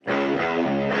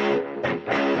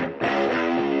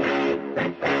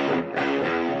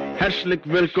Herzlich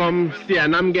willkommen,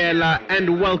 Sianamgela,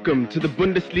 and welcome to the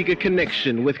Bundesliga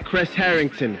Connection with Kres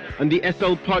Harrington on the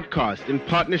SL Podcast in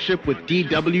partnership with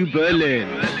DW Berlin.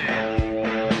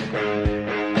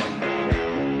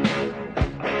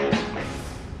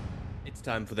 It's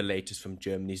time for the latest from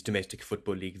Germany's domestic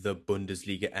football league, the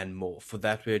Bundesliga, and more. For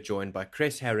that, we are joined by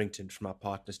Kres Harrington from our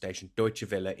partner station Deutsche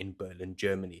Welle in Berlin,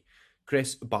 Germany.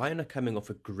 Kres, Bayern are coming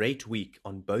off a great week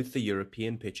on both the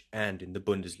European pitch and in the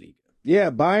Bundesliga.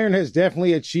 Yeah, Bayern has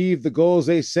definitely achieved the goals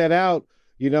they set out,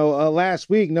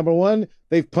 last week. Number one,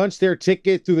 they've punched their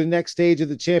ticket through the next stage of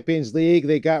the Champions League.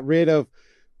 They got rid of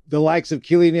the likes of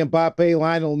Kylian Mbappe,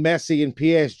 Lionel Messi, and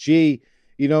PSG,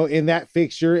 in that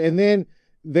fixture. And then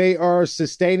they are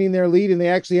sustaining their lead, and they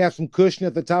actually have some cushion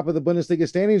at the top of the Bundesliga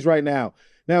standings right now.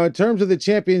 Now, in terms of the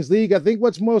Champions League, I think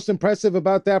what's most impressive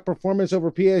about that performance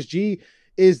over PSG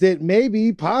is that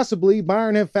possibly,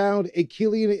 Bayern have found a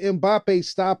Kylian Mbappe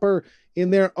stopper in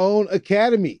their own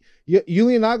academy.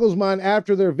 Julian Nagelsmanns,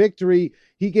 after their victory,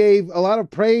 he gave a lot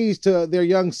of praise to their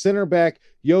young center back,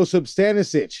 Josip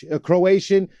Stanisic, a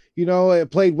Croatian,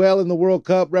 played well in the World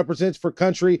Cup, represents for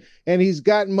country, and he's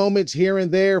gotten moments here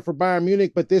and there for Bayern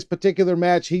Munich, but this particular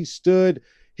match, he stood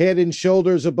head and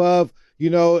shoulders above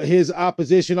his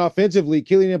opposition offensively.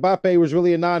 Kylian Mbappe was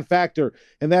really a non-factor.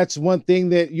 And that's one thing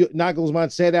that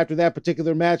Nagelsmann said after that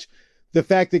particular match. The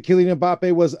fact that Kylian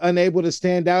Mbappe was unable to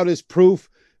stand out is proof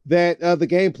that the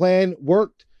game plan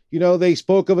worked. They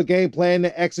spoke of a game plan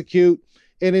to execute.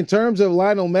 And in terms of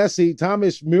Lionel Messi,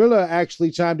 Thomas Muller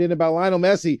actually chimed in about Lionel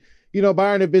Messi.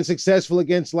 Bayern have been successful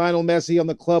against Lionel Messi on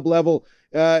the club level.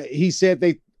 He said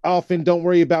they often don't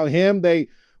worry about him. They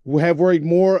have worried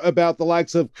more about the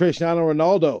likes of Cristiano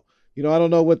Ronaldo. I don't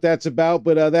know what that's about,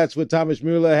 but that's what Thomas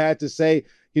Muller had to say,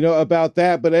 about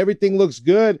that. But everything looks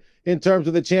good in terms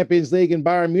of the Champions League and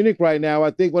Bayern Munich right now. I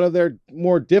think one of their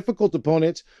more difficult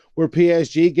opponents were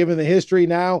PSG, given the history.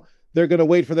 Now they're going to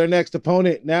wait for their next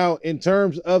opponent. Now, in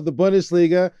terms of the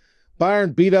Bundesliga,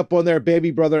 Bayern beat up on their baby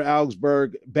brother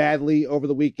Augsburg badly over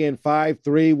the weekend.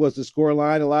 5-3 was the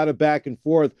scoreline, a lot of back and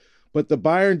forth. But the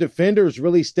Bayern defenders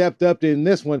really stepped up in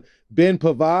this one. Ben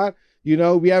Pavard,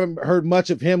 we haven't heard much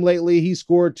of him lately. He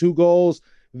scored 2 goals.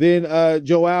 Then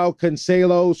Joao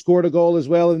Cancelo scored a goal as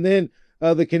well. And then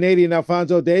the Canadian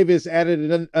Alphonso Davies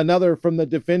added another from the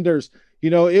defenders.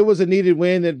 It was a needed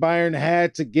win that Bayern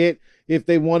had to get if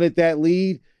they wanted that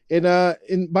lead. And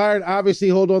Bayern obviously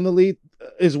hold on the lead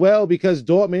as well because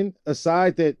Dortmund, a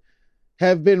side that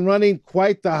have been running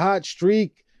quite the hot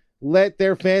streak, let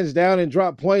their fans down and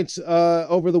drop points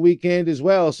over the weekend as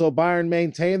well. So Bayern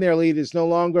maintained their lead. It's no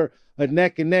longer a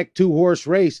neck-and-neck 2-horse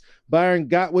race. Bayern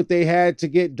got what they had to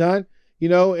get done,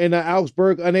 and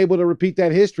Augsburg unable to repeat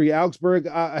that history. Augsburg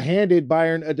handed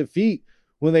Bayern a defeat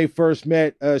when they first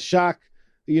met. Sent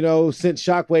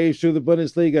shockwaves through the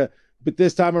Bundesliga. But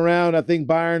this time around, I think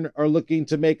Bayern are looking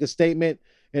to make a statement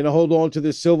and to hold on to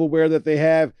the silverware that they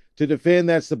have to defend.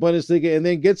 That's the Bundesliga, and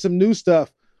then get some new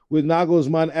stuff with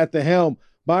Nagelsmann at the helm.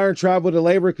 Bayern travel to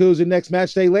Leverkusen next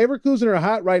match day. Leverkusen are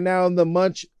hot right now in the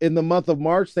month of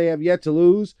March. They have yet to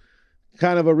lose.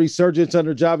 Kind of a resurgence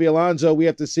under Xabi Alonso. We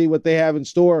have to see what they have in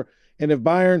store. And if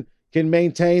Bayern can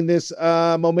maintain this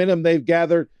momentum they've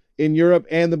gathered in Europe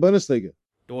and the Bundesliga.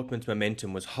 Dortmund's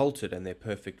momentum was halted and their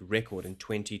perfect record in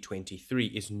 2023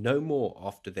 is no more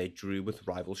after they drew with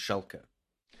rival Schalke.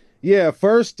 Yeah,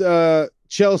 first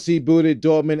Chelsea booted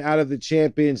Dortmund out of the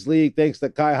Champions League thanks to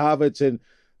Kai Havertz and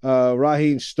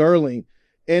Raheem Sterling.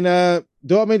 And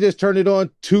Dortmund just turned it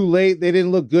on too late. They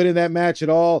didn't look good in that match at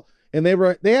all. And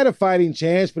they had a fighting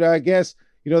chance, but I guess,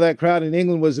 that crowd in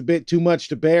England was a bit too much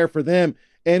to bear for them.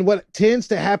 And what tends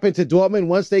to happen to Dortmund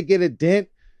once they get a dent,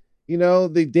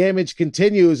 the damage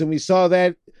continues. And we saw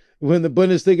that when the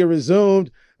Bundesliga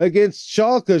resumed against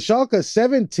Schalke. Schalke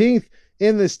 17th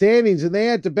in the standings, and they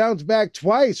had to bounce back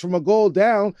twice from a goal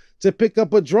down to pick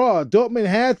up a draw. Dortmund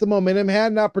had the momentum,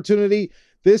 had an opportunity.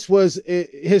 This was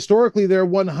historically their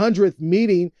 100th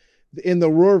meeting in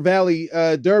the Ruhr Valley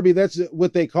Derby. That's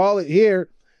what they call it here.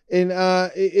 And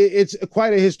it's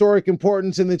quite a historic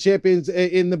importance in the champions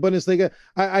in the Bundesliga.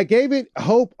 I gave it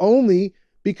hope only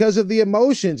because of the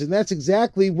emotions, and that's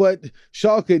exactly what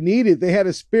Schalke needed. They had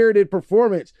a spirited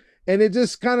performance, and it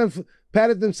just kind of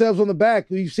patted themselves on the back.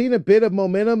 We've seen a bit of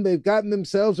momentum. They've gotten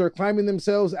themselves or climbing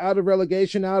themselves out of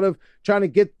relegation, out of trying to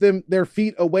get their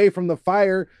feet away from the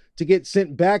fire to get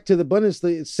sent back to the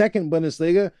Bundesliga, second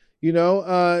Bundesliga,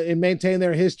 and maintain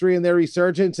their history and their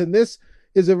resurgence. And this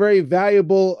is a very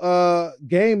valuable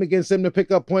game against them to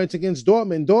pick up points against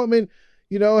Dortmund. Dortmund,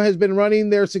 has been running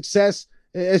their success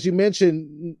as you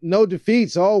mentioned, no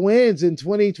defeats, all wins in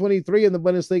 2023 in the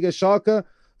Bundesliga. Schalke,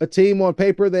 a team on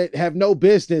paper that have no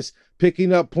business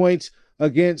picking up points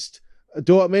against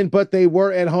Dortmund, but they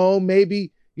were at home.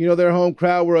 Maybe, their home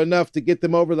crowd were enough to get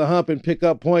them over the hump and pick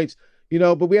up points.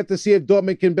 But we have to see if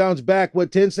Dortmund can bounce back.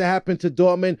 What tends to happen to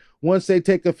Dortmund once they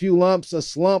take a few lumps, a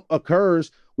slump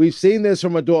occurs. We've seen this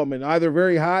from a Dortmund, either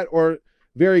very hot or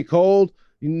very cold.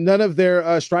 None of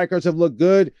their strikers have looked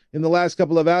good in the last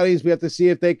couple of outings. We have to see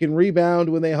if they can rebound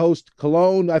when they host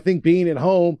Cologne. I think being at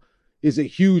home is a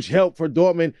huge help for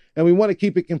Dortmund, and we want to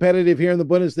keep it competitive here in the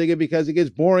Bundesliga because it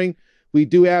gets boring. We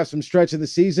do have some stretch in the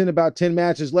season, about 10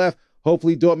 matches left.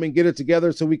 Hopefully Dortmund get it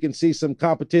together so we can see some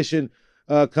competition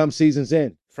come season's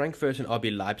end. Frankfurt and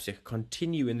RB Leipzig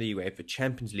continue in the UEFA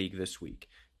Champions League this week.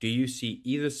 Do you see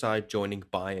either side joining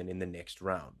Bayern in the next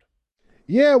round?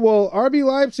 Yeah, well, RB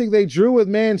Leipzig, they drew with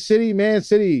Man City. Man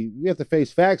City, we have to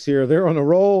face facts here. They're on a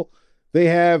roll. They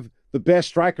have the best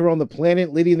striker on the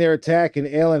planet leading their attack in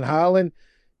Erling Haaland.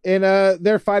 And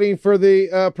they're fighting for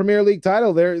the Premier League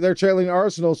title. They're trailing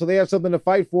Arsenal, so they have something to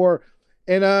fight for.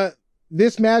 And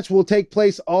this match will take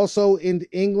place also in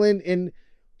England. And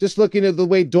just looking at the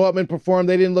way Dortmund performed,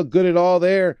 they didn't look good at all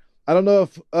there. I don't know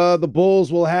if the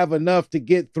Bulls will have enough to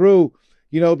get through,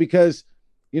 because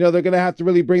they're going to have to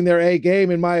really bring their A game,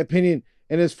 in my opinion.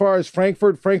 And as far as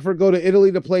Frankfurt go to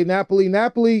Italy to play Napoli.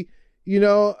 Napoli,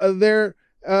 they're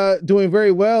doing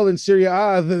very well in Serie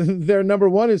A. They're number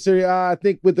one in Serie A, I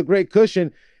think, with the great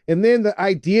cushion. And then the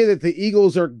idea that the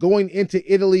Eagles are going into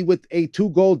Italy with a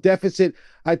 2-goal deficit,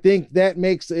 I think that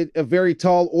makes it a very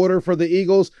tall order for the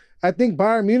Eagles. I think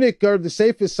Bayern Munich are the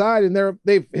safest side, and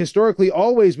they've historically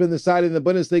always been the side in the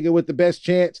Bundesliga with the best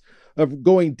chance of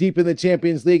going deep in the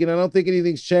Champions League, and I don't think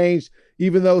anything's changed,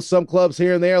 even though some clubs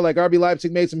here and there, like RB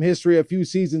Leipzig, made some history a few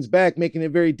seasons back, making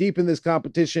it very deep in this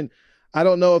competition. I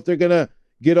don't know if they're going to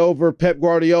get over Pep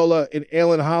Guardiola and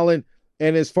Erling Haaland.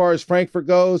 And as far as Frankfurt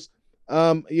goes,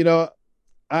 I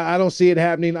don't see it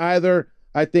happening either.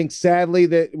 I think, sadly,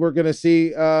 that we're going to see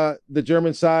the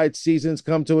German side seasons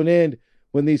come to an end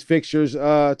when these fixtures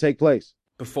take place.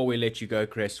 Before we let you go,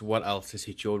 Kres, what else has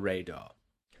hit your radar?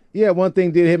 Yeah, one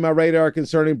thing did hit my radar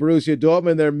concerning Borussia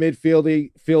Dortmund, their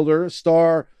midfielder,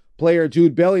 star player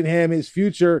Jude Bellingham. His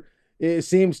future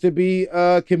seems to be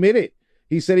committed.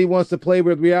 He said he wants to play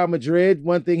with Real Madrid.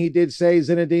 One thing he did say,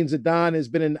 Zinedine Zidane has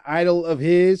been an idol of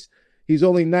his. He's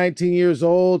only 19 years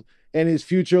old, and his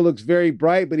future looks very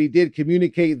bright, but he did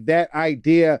communicate that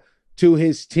idea to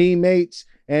his teammates.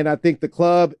 And I think the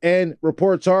club and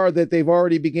reports are that they've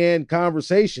already began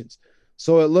conversations.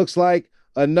 So it looks like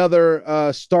another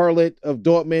starlet of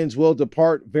Dortmund's will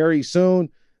depart very soon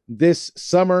this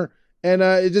summer. And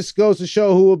it just goes to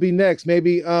show who will be next.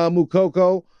 Maybe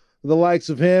Moukoko, the likes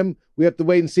of him. We have to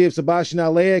wait and see if Sebastian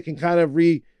Haller can kind of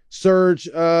resurge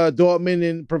Dortmund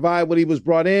and provide what he was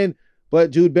brought in.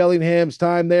 But Jude Bellingham's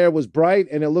time there was bright,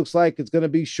 and it looks like it's going to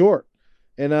be short.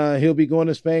 And he'll be going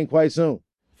to Spain quite soon.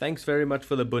 Thanks very much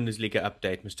for the Bundesliga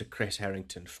update, Mr. Kres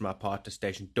Harrington, from our partner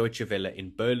station Deutsche Welle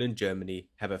in Berlin, Germany.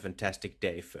 Have a fantastic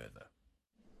day further.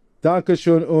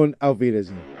 Dankeschön und auf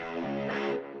Wiedersehen.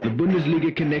 The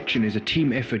Bundesliga Connection is a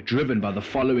team effort driven by the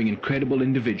following incredible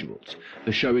individuals.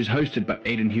 The show is hosted by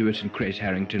Aidan Hewitt and Kres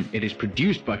Harrington. It is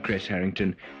produced by Kres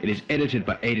Harrington. It is edited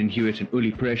by Aidan Hewitt and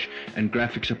Uli Presch, and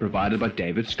graphics are provided by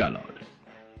David Scullard.